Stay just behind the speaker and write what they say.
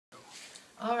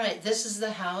All right, this is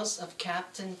the house of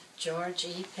Captain George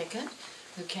E. Pickett,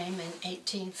 who came in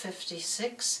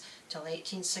 1856 till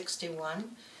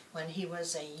 1861, when he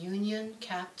was a Union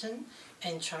captain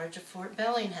in charge of Fort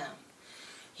Bellingham.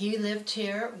 He lived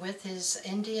here with his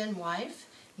Indian wife,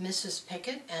 Mrs.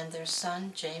 Pickett, and their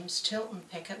son, James Tilton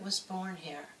Pickett, was born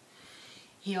here.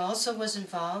 He also was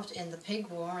involved in the Pig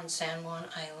War on San Juan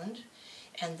Island,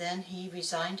 and then he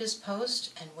resigned his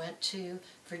post and went to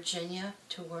Virginia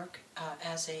to work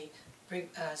as a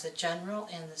general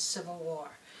in the Civil War.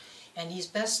 And he's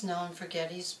best known for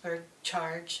Gettysburg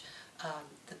Charge,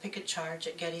 the Pickett Charge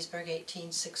at Gettysburg,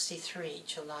 1863,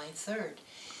 July 3rd.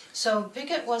 So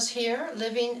Pickett was here,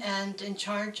 living and in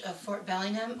charge of Fort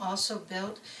Bellingham. Also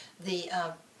built the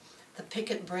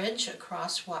Pickett Bridge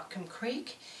across Whatcom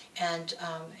Creek, and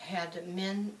had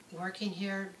men working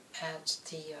here at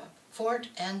the fort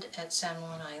and at San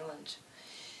Juan Island.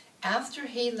 After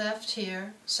he left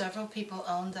here, several people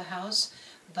owned the house,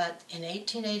 but in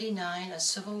 1889, a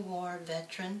Civil War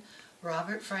veteran,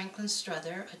 Robert Franklin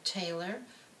Strother, a tailor,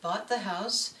 bought the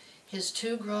house. His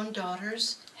two grown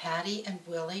daughters, Hattie and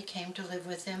Willie, came to live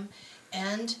with him,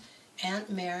 and Aunt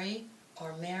Mary,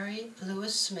 or Mary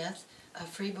Lewis Smith, a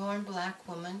freeborn black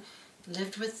woman,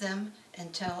 lived with them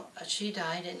until she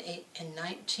died in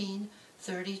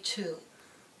 1932.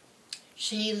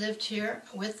 She lived here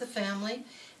with the family,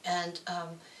 and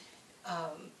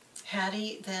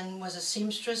Hattie then was a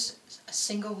seamstress, a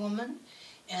single woman,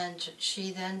 and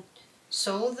she then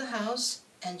sold the house,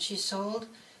 and she sold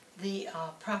the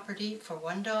property for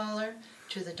 $1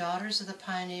 to the Daughters of the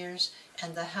Pioneers,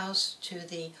 and the house to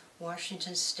the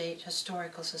Washington State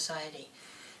Historical Society.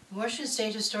 The Washington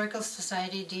State Historical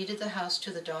Society deeded the house to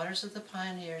the Daughters of the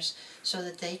Pioneers so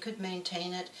that they could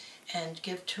maintain it and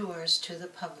give tours to the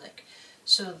public.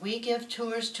 So we give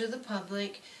tours to the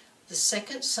public the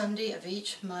second Sunday of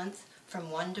each month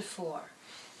from 1 to 4.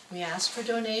 We ask for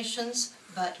donations,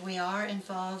 but we are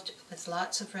involved with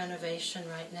lots of renovation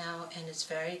right now, and it's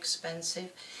very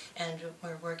expensive, and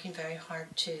we're working very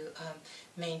hard to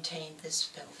maintain this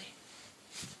building.